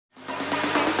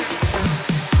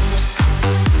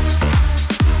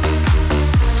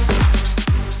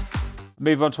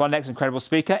move on to our next incredible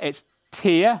speaker. It's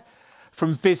Tia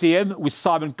from Vizeum with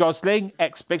Simon Gosling,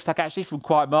 ex-Big Stack actually, from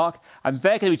QuietMark, and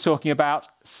they're going to be talking about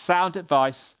sound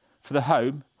advice for the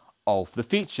home of the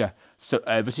future. So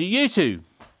over to you two.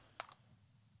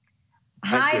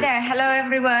 Hi there. Hello,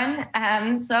 everyone.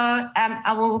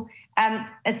 I will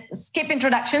skip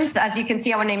introductions. As you can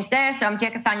see, our name's there. So I'm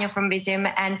Tia Castagno from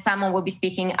Vizeum, and Simon will be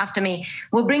speaking after me.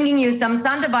 We're bringing you some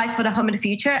sound advice for the home of the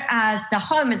future, as the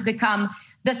home has become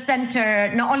the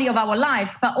center not only of our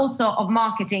lives, but also of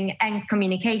marketing and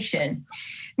communication.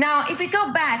 Now, if we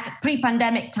go back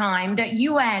pre-pandemic time, the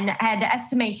UN had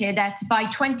estimated that by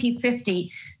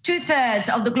 2050, 2/3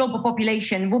 of the global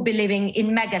population will be living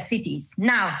in mega cities.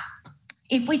 Now,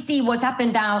 if we see what's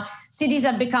happened now, cities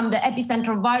have become the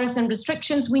epicenter of virus and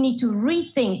restrictions. We need to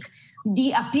rethink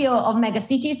the appeal of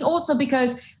megacities, also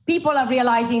because people are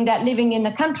realizing that living in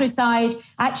the countryside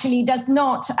actually does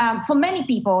not, for many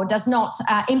people, does not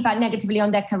impact negatively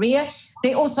on their career.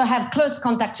 They also have close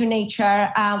contact to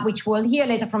nature, which we'll hear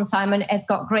later from Simon, has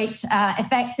got great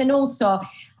effects, and also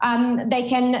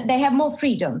they have more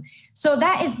freedom. So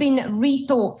that has been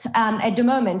rethought at the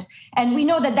moment, and we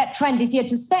know that that trend is here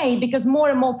to stay because more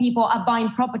and more people are buying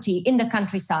property in the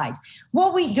countryside.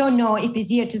 What we don't know if is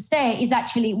here to stay is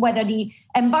actually whether the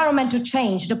environmental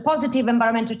change, the positive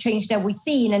environmental change that we've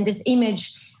seen, and this image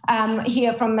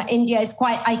here from India is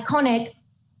quite iconic,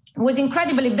 was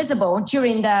incredibly visible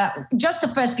during just the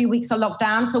first few weeks of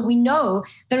lockdown. So we know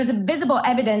there is a visible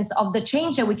evidence of the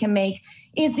change that we can make.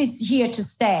 Is this here to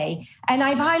stay? And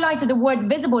I've highlighted the word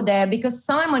visible there because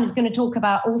Simon is going to talk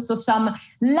about also some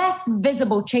less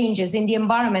visible changes in the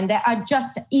environment that are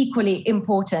just equally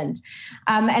important.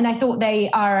 And I thought they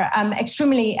are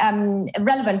extremely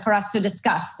relevant for us to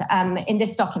discuss in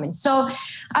this document. So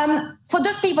for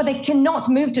those people that cannot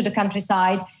move to the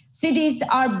countryside, cities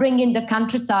are bringing the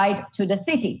countryside to the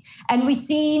city. And we've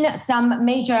seen some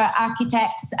major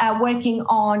architects working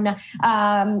on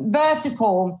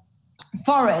vertical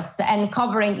forests and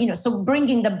covering, so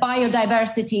bringing the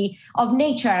biodiversity of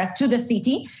nature to the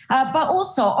city, but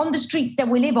also on the streets that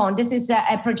we live on. This is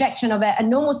a projection of a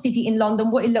normal city in London,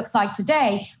 what it looks like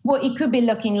today, what it could be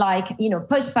looking like,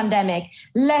 post-pandemic,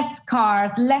 less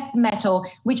cars, less metal,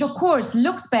 which of course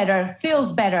looks better,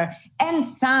 feels better, and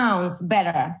sounds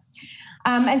better.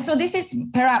 And so this is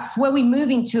perhaps where we're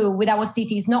moving to with our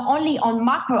cities, not only on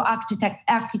macro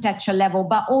architecture level,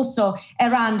 but also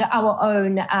around our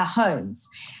own homes.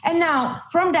 And now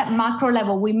from that macro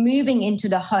level, we're moving into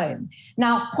the home.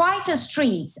 Now, quieter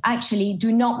streets actually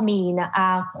do not mean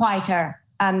quieter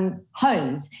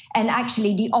homes, and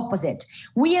actually the opposite.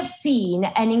 We have seen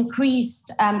an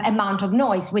increased amount of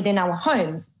noise within our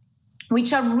homes,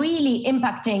 which are really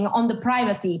impacting on the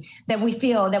privacy that we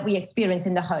feel that we experience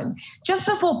in the home. Just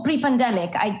before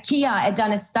pre-pandemic, IKEA had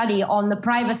done a study on the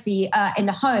privacy in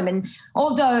the home. And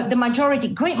although the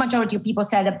great majority of people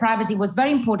said that privacy was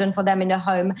very important for them in the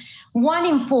home, 1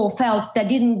 in 4 felt they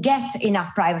didn't get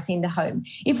enough privacy in the home.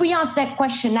 If we ask that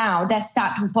question now, that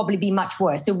stat would probably be much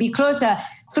worse. It would be closer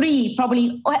 3,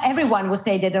 probably everyone would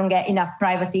say they don't get enough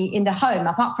privacy in the home,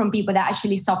 apart from people that are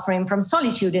actually suffering from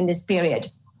solitude in this period.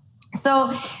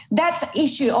 So that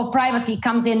issue of privacy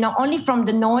comes in not only from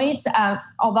the noise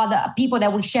of other people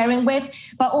that we're sharing with,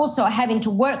 but also having to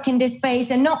work in this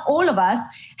space. And not all of us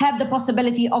have the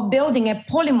possibility of building a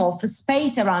polymorph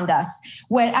space around us,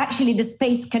 where actually the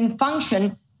space can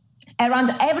function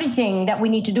around everything that we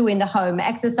need to do in the home: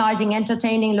 exercising,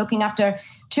 entertaining, looking after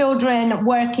children,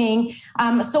 working.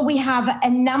 So we have a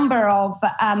number of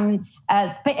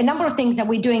things that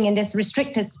we're doing in this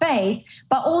restricted space,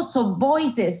 but also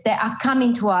voices that are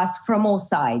coming to us from all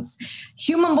sides.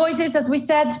 Human voices, as we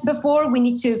said before, we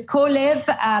need to co-live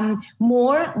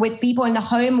more with people in the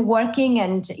home, working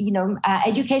and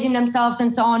educating themselves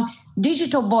and so on.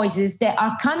 Digital voices that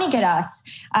are coming at us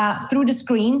through the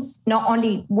screens, not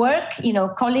only work,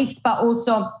 colleagues, but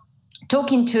also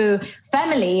talking to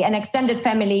family and extended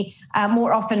family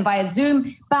more often via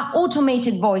Zoom, but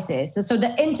automated voices. So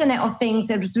the Internet of Things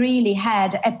has really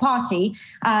had a party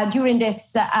during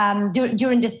this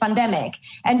pandemic.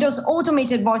 And those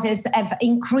automated voices have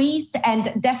increased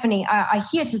and definitely are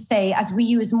here to stay as we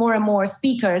use more and more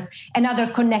speakers and other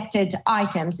connected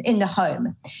items in the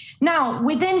home. Now,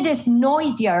 within this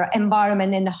noisier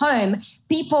environment in the home,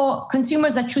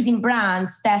 consumers are choosing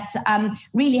brands that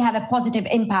really have a positive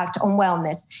impact on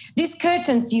wellness. These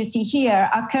curtains you see here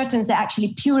are curtains that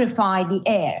actually purify the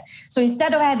air. So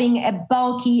instead of having a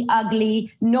bulky,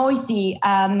 ugly, noisy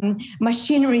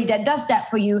machinery that does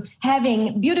that for you,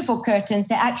 having beautiful curtains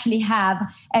that actually have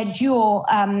a dual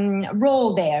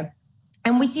role there.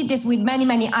 And we see this with many,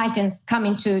 many items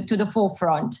coming to the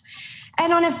forefront.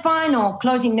 And on a final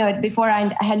closing note, before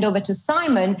I hand over to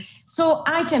Simon, so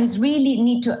items really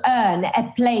need to earn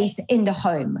a place in the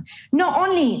home. Not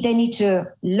only they need to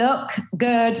look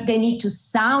good, they need to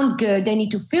sound good, they need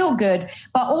to feel good,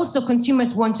 but also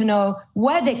consumers want to know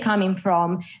where they're coming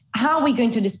from, how are we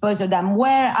going to dispose of them,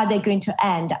 where are they going to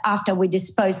end after we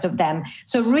dispose of them.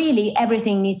 So really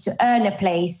everything needs to earn a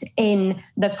place in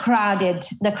the crowded,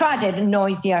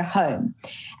 noisier home.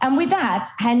 And with that,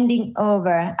 handing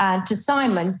over to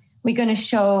Simon, we're going to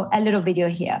show a little video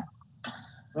here.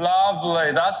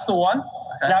 Lovely, that's the one.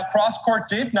 Okay. Now cross court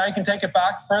deep, now you can take it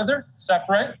back further,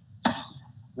 separate.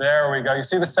 There we go, you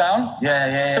see the sound?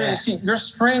 Yeah. So you see, your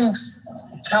strings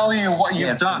tell you what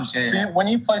you've done. Yeah. So when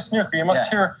you play snooker, you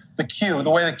must hear the cue, the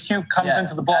way the cue comes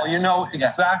into the ball. You know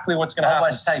exactly what's going to happen. I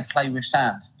always say play with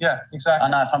sound. Yeah, exactly. I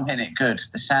know if I'm hitting it good,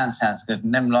 the sound sounds good,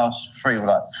 and them last three were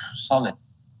like solid.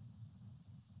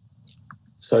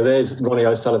 So there's Ronnie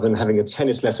O'Sullivan having a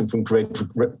tennis lesson from Greg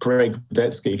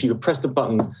Rudetsky. If you could press the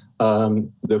button,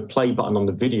 the play button on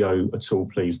the video at all,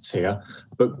 please, Tia.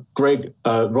 But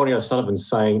Ronnie O'Sullivan's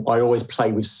saying, I always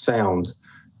play with sound.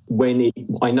 I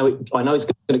know it's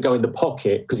going to go in the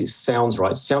pocket because it sounds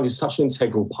right. Sound is such an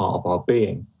integral part of our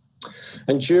being.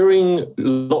 And during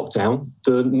lockdown,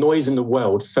 the noise in the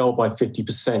world fell by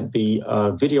 50%. The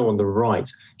video on the right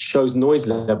shows noise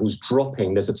levels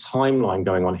dropping. There's a timeline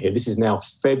going on here. This is now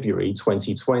February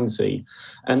 2020.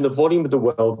 And the volume of the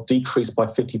world decreased by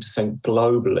 50%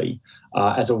 globally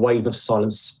as a wave of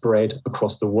silence spread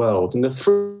across the world. And the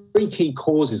three key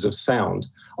causes of sound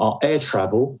are air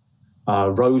travel,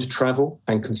 road travel,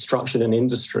 and construction and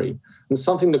industry. And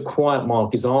something that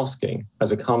QuietMark is asking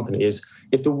as a company is,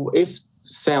 if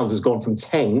sound has gone from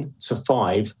 10 to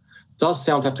 5, does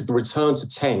sound have to return to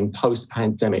 10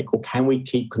 post-pandemic, or can we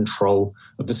keep control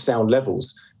of the sound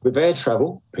levels? With air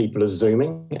travel, people are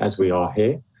Zooming, as we are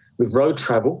here. With road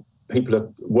travel, people are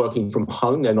working from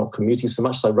home, they're not commuting so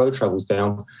much, so road travel's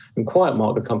down. And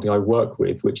QuietMark, the company I work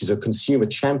with, which is a consumer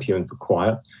champion for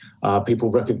Quiet,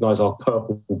 people recognise our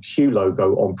purple Q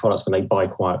logo on products when they buy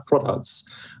Quiet products.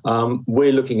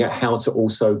 We're looking at how to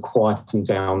also quieten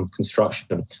down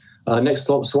construction. Next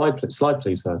slide,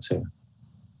 please, Tia.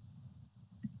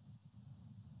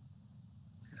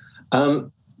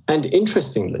 And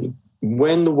interestingly,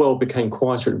 when the world became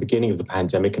quieter at the beginning of the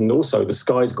pandemic, and also the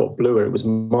skies got bluer, it was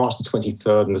March the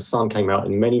 23rd and the sun came out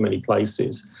in many, many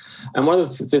places. And one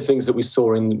of the things that we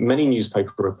saw in many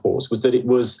newspaper reports was that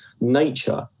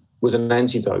nature was an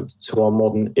antidote to our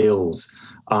modern ills.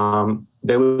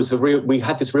 We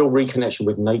had this real reconnection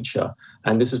with nature,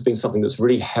 and this has been something that's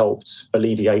really helped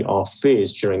alleviate our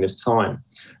fears during this time.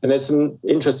 And there's some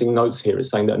interesting notes here. It's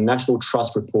saying that a National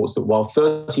Trust reports that while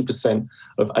 30%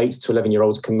 of 8 to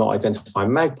 11-year-olds cannot identify a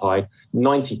magpie,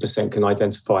 90% can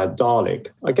identify a Dalek.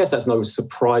 I guess that's no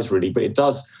surprise really, but it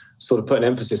does sort of put an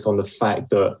emphasis on the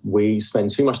fact that we spend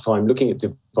too much time looking at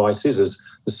devices, as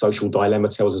the Social Dilemma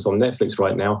tells us on Netflix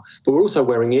right now, but we're also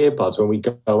wearing earbuds when we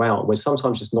go out. We're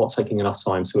sometimes just not taking enough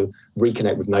time to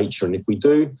reconnect with nature. And if we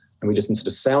do, and we listen to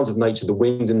the sounds of nature, the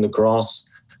wind in the grass,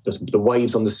 the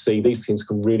waves on the sea, these things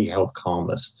can really help calm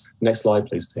us. Next slide,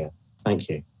 please, Tia. Thank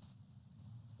you.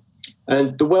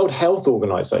 And the World Health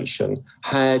Organization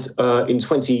had, in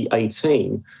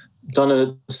 2018, done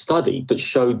a study that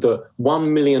showed that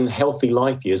 1 million healthy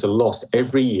life years are lost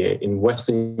every year in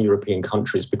Western European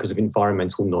countries because of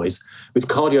environmental noise, with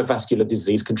cardiovascular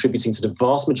disease contributing to the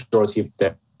vast majority of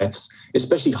deaths,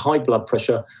 especially high blood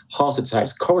pressure, heart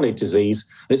attacks, coronary disease.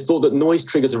 And it's thought that noise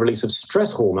triggers a release of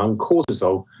stress hormone,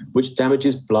 cortisol, which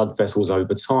damages blood vessels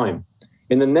over time.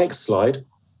 In the next slide,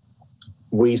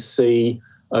 we see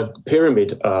a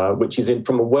pyramid, which is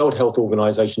from a World Health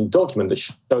Organization document that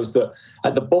shows that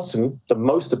at the bottom, the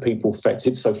most of people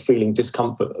affected, so feelings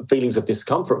of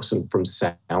discomfort from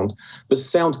sound, but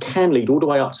sound can lead all the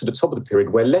way up to the top of the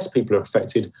pyramid where less people are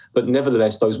affected, but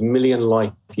nevertheless, those million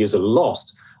life years are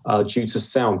lost due to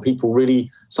sound. People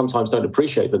really sometimes don't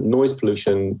appreciate that noise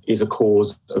pollution is a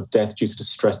cause of death due to the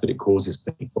stress that it causes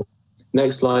people.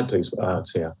 Next slide, please,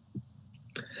 Tia.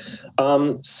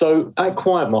 So at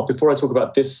QuietMark, before I talk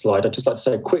about this slide, I'd just like to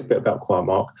say a quick bit about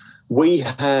QuietMark. We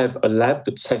have a lab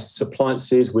that tests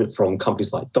appliances from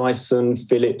companies like Dyson,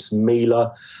 Philips,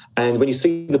 Miele. And when you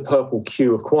see the purple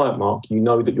Q of QuietMark, you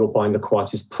know that you're buying the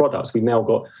quietest products. We've now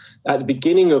got, at the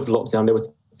beginning of lockdown, there were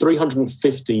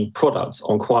 350 products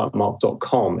on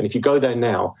QuietMark.com. And if you go there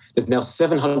now, there's now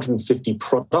 750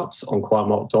 products on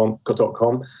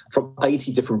QuietMark.com from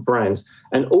 80 different brands.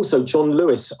 And also John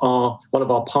Lewis are one of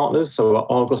our partners, so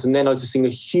Argos, and they're noticing a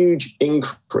huge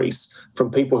increase from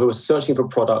people who are searching for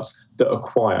products that are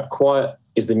quiet. Quiet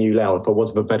is the new loud, for want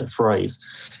of a better phrase.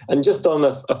 And just on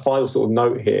a final sort of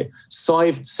note here,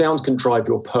 sound can drive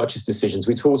your purchase decisions.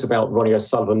 We talked about Ronnie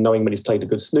O'Sullivan knowing when he's played a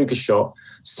good snooker shot.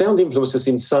 Sound influences us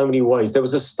in so many ways. There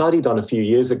was a study done a few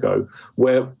years ago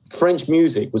where French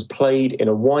music was played in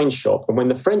a wine shop, and when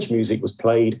the French music was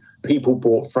played, people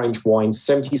bought French wine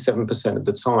 77% of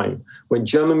the time. When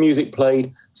German music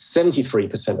played,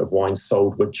 73% of wines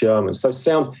sold were German. So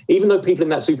sound, even though people in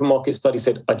that supermarket study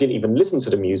said, I didn't even listen to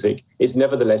the music, is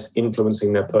nevertheless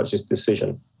influencing their purchase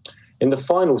decision. In the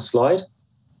final slide,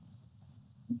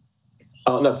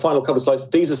 final couple of slides,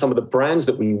 these are some of the brands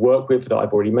that we work with that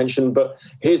I've already mentioned, but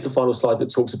here's the final slide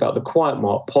that talks about the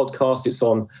QuietMark podcast. It's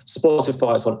on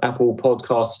Spotify, it's on Apple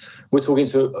Podcasts. We're talking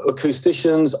to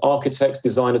acousticians, architects,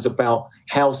 designers about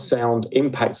how sound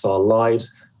impacts our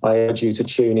lives. I urge you to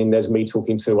tune in. There's me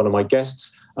talking to one of my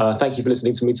guests. Thank you for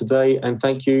listening to me today, and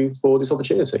thank you for this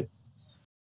opportunity.